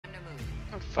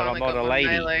But I'm finally not got a my lady.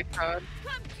 melee card.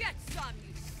 Come get some,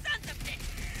 you sons of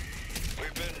bitches!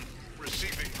 We've been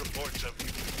receiving reports of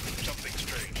something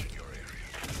strange in your area.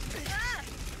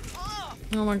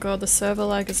 Oh my god, the server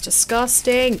lag is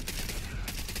disgusting.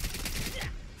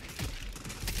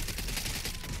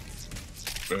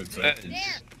 Birds. There!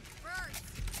 Birds!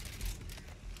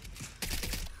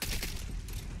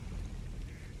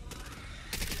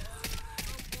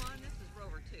 Hope 1, this is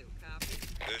Rover 2, copy.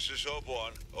 This is Hope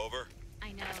 1. Over.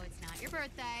 I know it's not your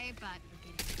birthday, but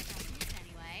we're getting some presents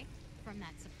anyway from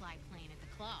that supply plane at the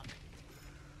club.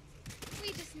 We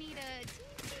just need a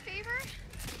teensy favor.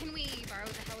 Can we borrow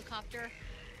the helicopter?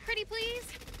 Pretty please?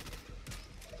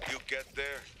 You get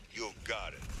there, you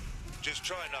got it. Just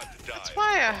try not to die. That's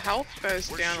why our health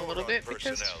goes We're down a short little on bit,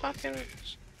 because personnel fucking these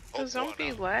days. the Hope zombie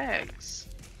 1 out. lags.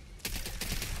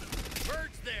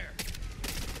 Birds there!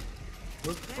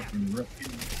 What fucking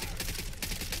reptile?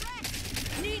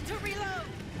 Need to reload!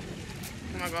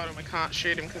 Oh my god, and we can't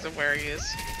shoot him because of where he is.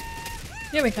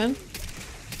 Yeah, we can.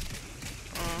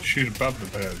 Shoot above the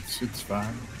birds. It's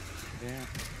fine. Yeah.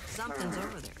 Something's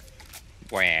over there.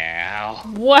 Wow.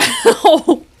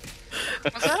 Wow!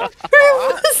 Was that a Who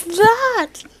fart? was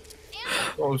that?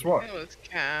 What was what? It was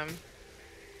Cam.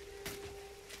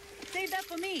 Save that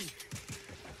for me!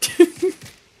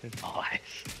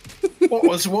 Nice. What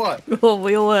was what? Oh,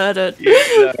 we all heard it. You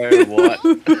know what?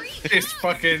 This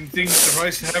fucking thing's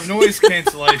supposed to have noise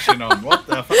cancellation on. What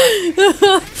the fuck?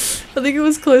 I think it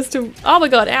was close to. Oh my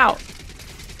god, ow!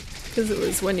 Because it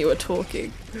was when you were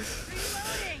talking.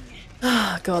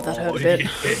 Ah, god, that hurt a bit. Yeah.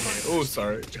 Oh,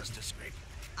 sorry.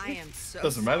 I am so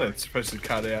Doesn't matter. sorry. It's supposed to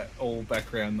cut out all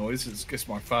background noises. Guess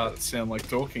my farts sound like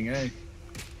talking, eh?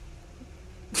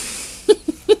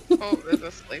 Oh, there's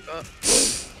a sleeper.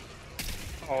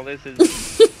 Oh, this is.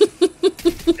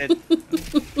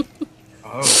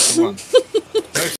 Oh, come on.